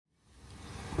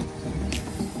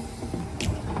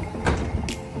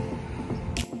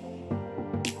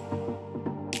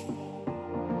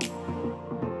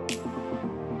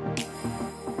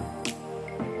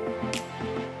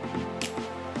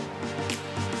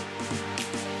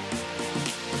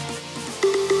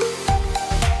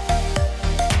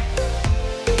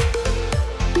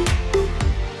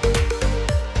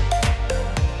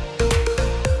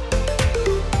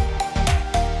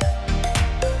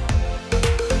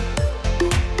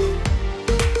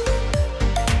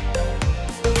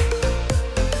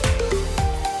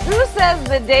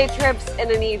that day trips in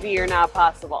an EV are not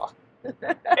possible.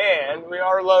 And we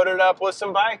are loaded up with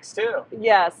some bikes too.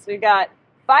 Yes, we got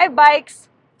 5 bikes,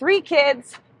 3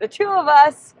 kids, the 2 of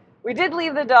us. We did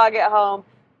leave the dog at home,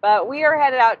 but we are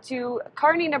headed out to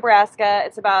Kearney, Nebraska.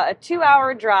 It's about a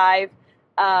 2-hour drive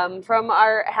from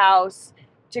our house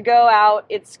to go out.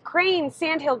 It's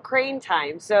Sandhill Crane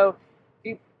time, so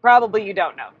probably you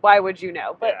don't know. Why would you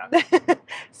know? But yeah.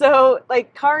 So,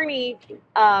 like, Kearney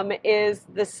is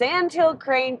the Sandhill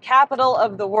Crane capital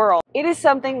of the world. It is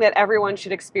something that everyone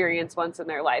should experience once in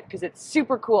their life because it's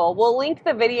super cool. We'll link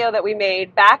the video that we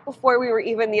made back before we were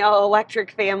even the all-electric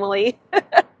family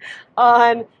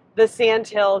on the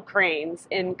Sandhill Cranes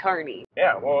in Kearney.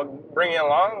 Yeah, we'll bring you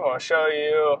along. We'll show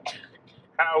you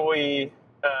how we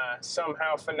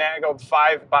somehow finagled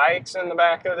 5 bikes in the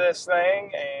back of this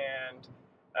thing,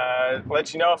 and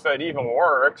let you know if it even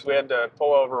works. We had to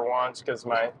pull over once because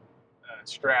my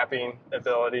strapping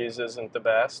abilities isn't the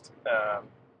best.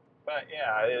 But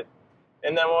yeah,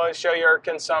 and then we'll show you our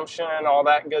consumption, all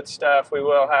that good stuff. We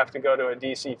will have to go to a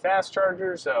DC fast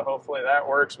charger, so hopefully that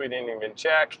works. We didn't even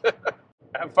check.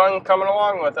 Have fun coming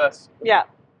along with us. Yeah.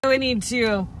 We need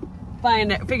to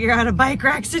figure out a bike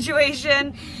rack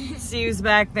situation. Steve's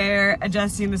back there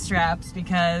adjusting the straps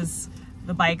because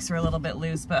the bikes are a little bit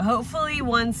loose, but hopefully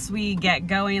once we get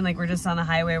going, like we're just on the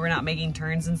highway, we're not making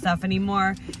turns and stuff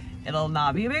anymore, it'll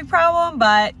not be a big problem.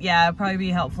 But yeah, it'd probably be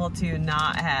helpful to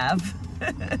not have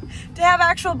to have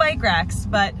actual bike racks,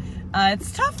 but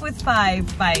it's tough with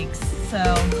 5 bikes,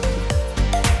 so.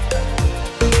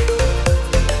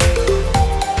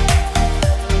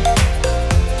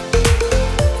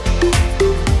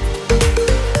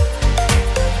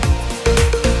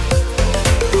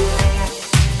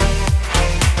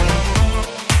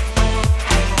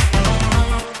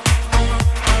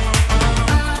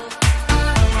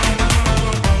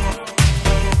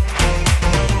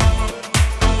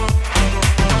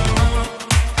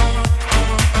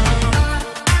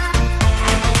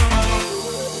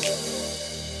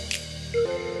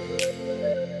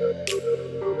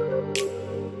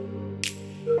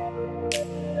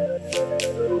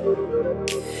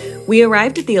 We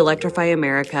arrived at the Electrify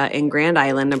America in Grand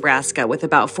Island, Nebraska with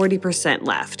about 40%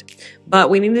 left, but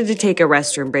we needed to take a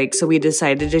restroom break, so we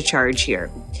decided to charge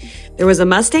here. There was a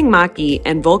Mustang Mach-E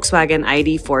and Volkswagen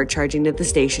ID4 charging at the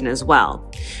station as well.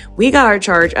 We got our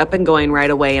charge up and going right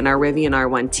away in our Rivian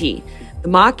R1T. The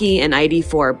Mach-E and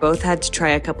ID4 both had to try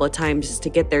a couple of times just to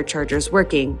get their chargers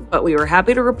working, but we were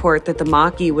happy to report that the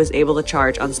Mach-E was able to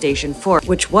charge on Station 4,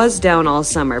 which was down all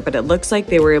summer, but it looks like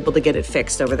they were able to get it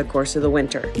fixed over the course of the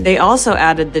winter. They also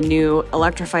added the new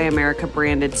Electrify America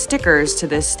branded stickers to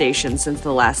this station since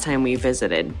the last time we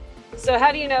visited. So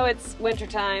how do you know it's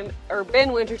wintertime, or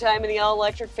been wintertime in the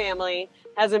all-electric family?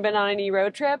 Hasn't been on any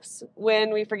road trips,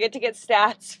 when we forget to get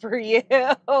stats for you,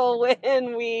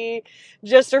 when we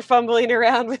just are fumbling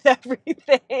around with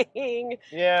everything.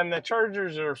 Yeah, and the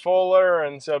chargers are fuller,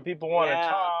 and so people want to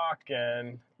talk,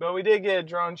 but we did get a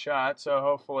drone shot, so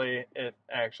hopefully it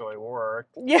actually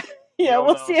worked. Yeah,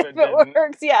 we'll see if it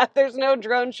works. Yeah, if there's no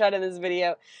drone shot in this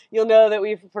video, you'll know that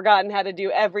we've forgotten how to do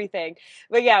everything.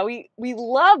 But yeah, we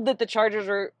love that the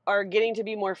chargers are getting to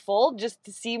be more full, just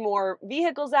to see more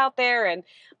vehicles out there and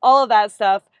all of that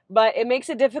stuff. But it makes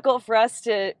it difficult for us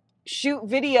to shoot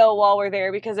video while we're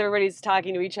there because everybody's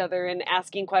talking to each other and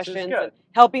asking questions and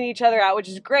helping each other out, which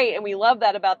is great. And we love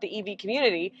that about the EV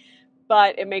community,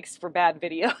 but it makes for bad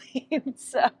videoing.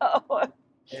 So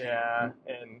yeah,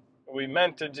 and we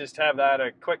meant to just have that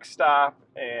a quick stop,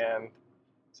 and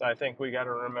so I think we got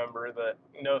to remember that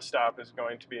no stop is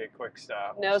going to be a quick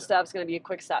stop. No stop's going to be a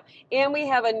quick stop. And we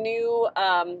have a new,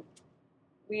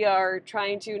 we are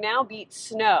trying to now beat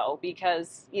snow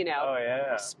because, you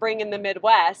know, spring in the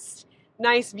Midwest.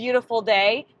 Nice, beautiful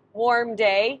day, warm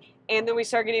day, and then we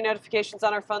start getting notifications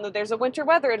on our phone that there's a winter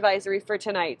weather advisory for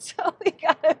tonight. So we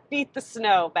got to beat the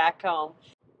snow back home.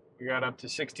 We got up to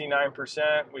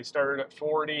 69%. We started at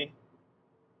 40.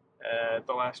 At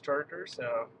the last charger,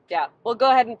 so yeah, we'll go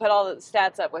ahead and put all the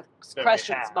stats up with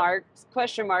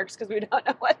question marks because we don't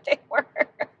know what they were.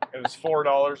 It was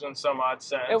 $4 and some odd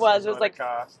cents. It was like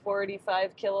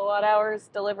 45 kilowatt hours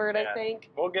delivered, I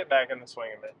think. We'll get back in the swing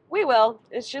of it. We will.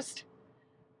 It's just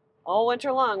all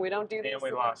winter long. We don't do this. And we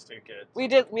lost 2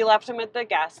 kids. We left them at the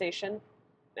gas station.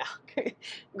 No.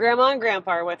 Grandma and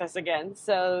Grandpa are with us again,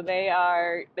 so they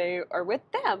are with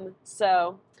them.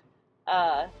 So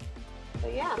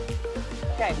but yeah.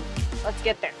 Okay, let's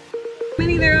get there. How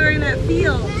many there are in that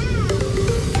field?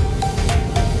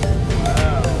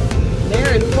 Wow.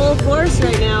 They're in full force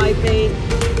right now, I think.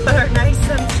 Our nice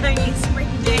sunshiny spring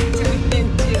day to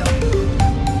begin to.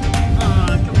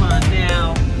 Oh, come on now.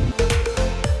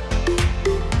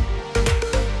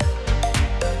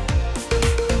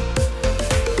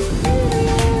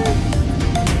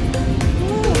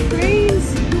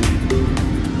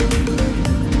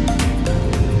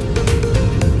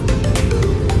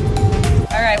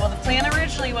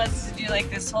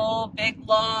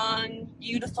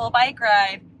 the full bike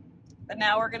ride. But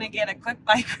now we're going to get a quick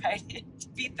bike ride to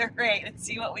beat the rain and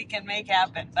see what we can make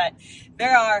happen. But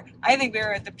I think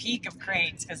we're at the peak of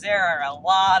cranes because there are a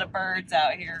lot of birds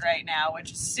out here right now,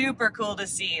 which is super cool to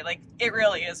see. Like, it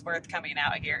really is worth coming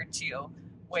out here to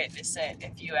witness it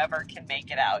if you ever can make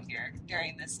it out here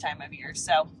during this time of year.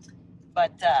 So,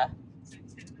 but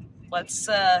let's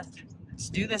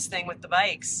do this thing with the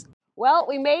bikes. Well,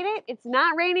 we made it. It's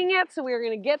not raining yet, so we're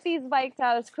going to get these bikes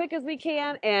out as quick as we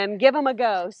can and give them a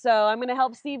go. So I'm going to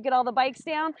help Steve get all the bikes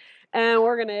down, and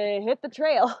we're going to hit the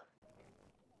trail.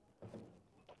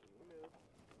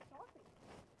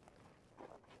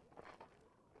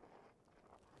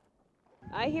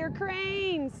 I hear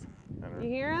cranes. You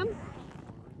hear them?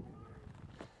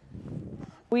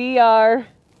 We are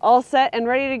all set and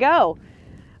ready to go.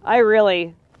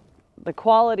 The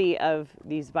quality of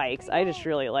these bikes, I just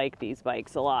really like these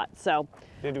bikes a lot. So,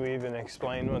 did we even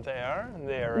explain what they are?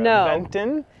 They are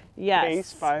Aventon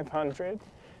Pace 500.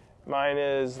 Mine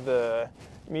is the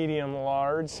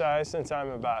medium-large size since I'm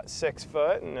about 6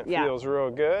 foot, and it feels real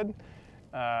good.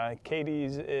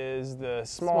 Katie's is the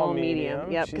small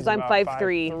medium. Yep, because I'm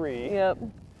 5'3". Yep.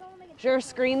 Is your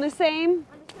screen the same?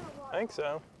 I think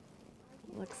so.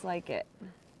 Looks like it.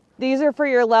 These are for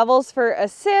your levels for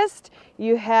assist.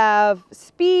 You have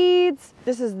speeds.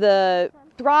 This is the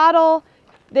throttle.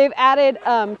 They've added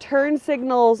turn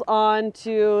signals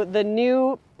onto the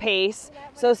new Pace.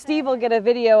 So Steve will get a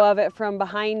video of it from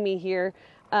behind me here.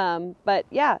 But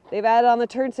yeah, they've added on the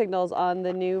turn signals on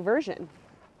the new version.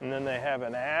 And then they have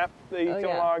an app that you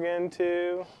can log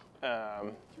into.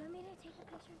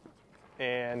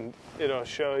 And it'll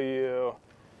show you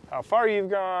how far you've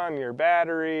gone, your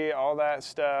battery, all that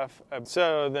stuff.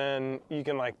 So then you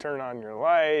can like turn on your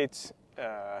lights.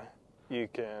 You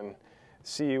can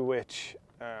see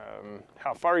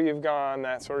how far you've gone,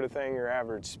 that sort of thing, your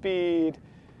average speed,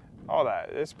 all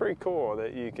that. It's pretty cool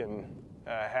that you can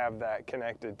have that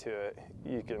connected to it.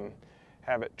 You can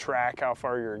have it track how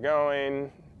far you're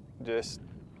going. Just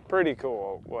pretty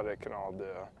cool what it can all do.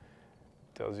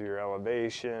 Tells you your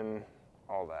elevation,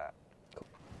 all that.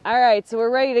 All right, so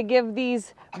we're ready to give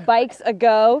these bikes a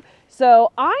go.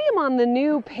 So I am on the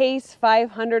new Pace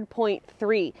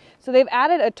 500.3. So they've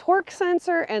added a torque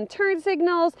sensor and turn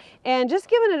signals and just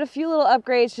given it a few little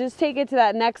upgrades to just take it to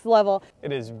that next level.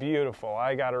 It is beautiful.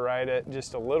 I got to ride it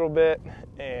just a little bit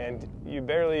and you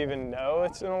barely even know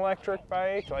it's an electric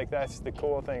bike. Like, that's the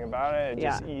cool thing about it. It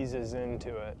just eases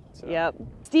into it. So. Yep.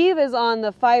 Steve is on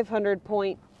the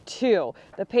 500.2,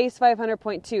 the Pace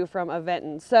 500.2 from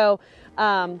Aventon. So,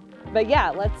 but yeah,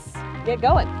 let's get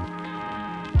going.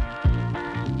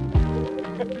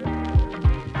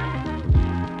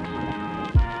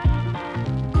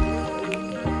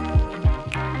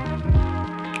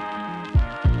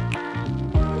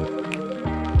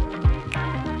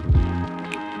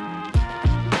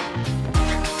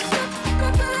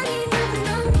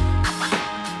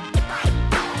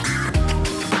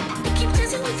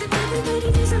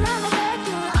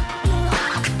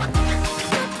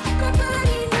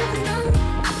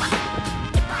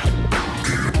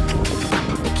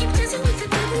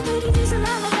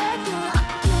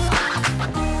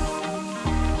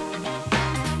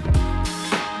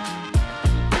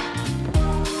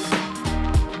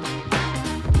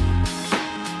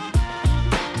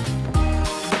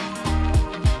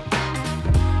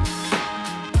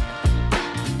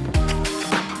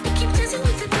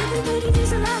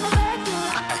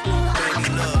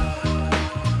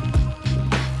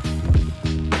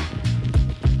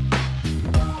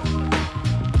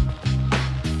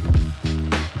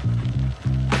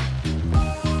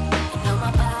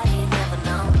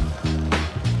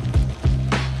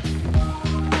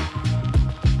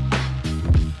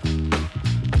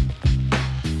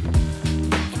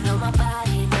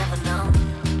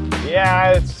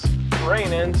 Yeah, it's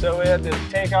raining, so we had to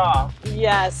take off.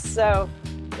 Yes, so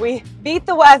we beat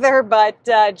the weather, but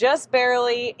just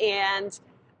barely, and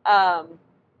yeah,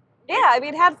 I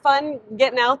mean, had fun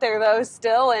getting out there though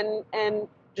still, and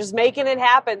just making it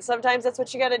happen. Sometimes that's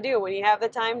what you got to do when you have the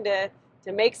time to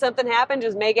make something happen.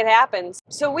 Just make it happen.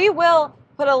 So we will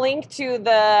put a link to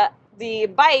the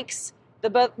bikes,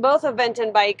 both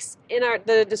Aventon bikes, in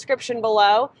the description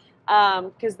below,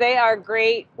 because they are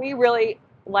great. We really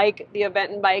like the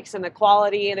Aventon bikes and the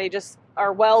quality, and they just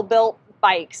are well built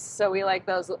bikes, so we like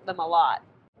them a lot.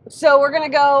 So we're gonna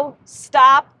go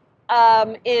stop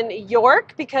in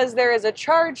York because there is a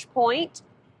charge point,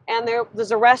 and there's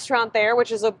a restaurant there,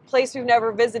 which is a place we've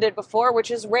never visited before,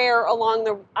 which is rare along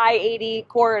the I-80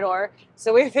 corridor.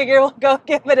 So we figure we'll go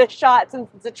give it a shot since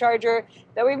it's a charger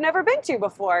that we've never been to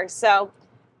before. So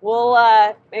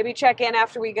we'll maybe check in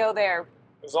after we go there.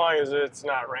 As long as it's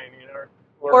not raining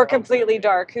or completely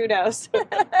dark. Who knows?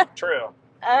 True.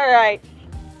 All right.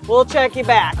 We'll check you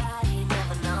back.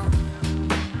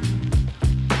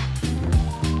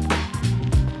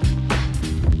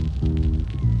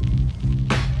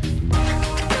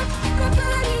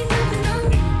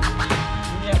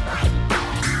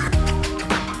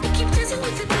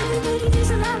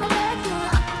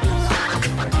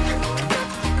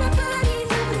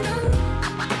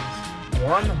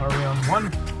 Are we on one?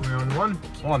 Are we on one?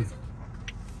 One.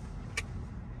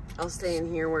 I'll stay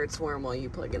in here where it's warm while you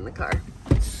plug in the car.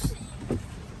 You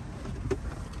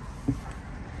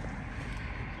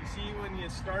see when you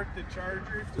start the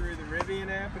charger through the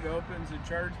Rivian app, it opens the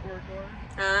charge port door?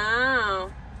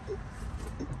 Oh.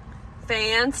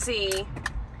 Fancy.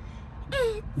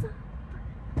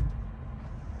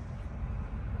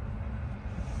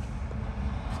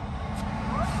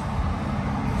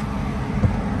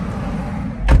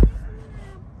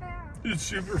 It's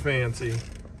super fancy. Am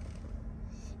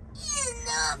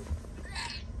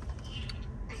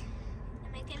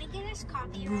I gonna get us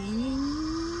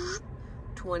copyrighted?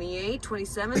 28,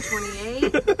 27,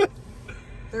 28,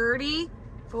 30,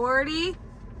 40,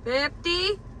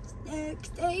 50,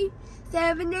 60,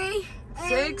 70,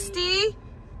 60,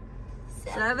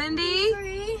 70.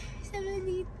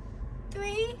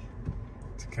 73.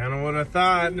 It's kind of what I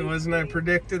thought. Wasn't I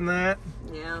predicting that?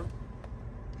 Yeah.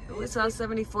 We saw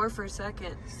 74 for a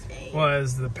second. Well,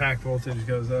 as the pack voltage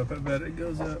goes up, I bet it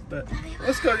goes up. But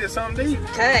let's go get something to eat.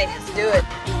 Okay, let's do it.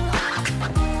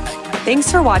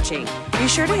 Thanks for watching. Be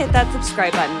sure to hit that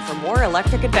subscribe button for more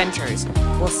electric adventures.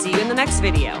 We'll see you in the next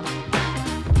video.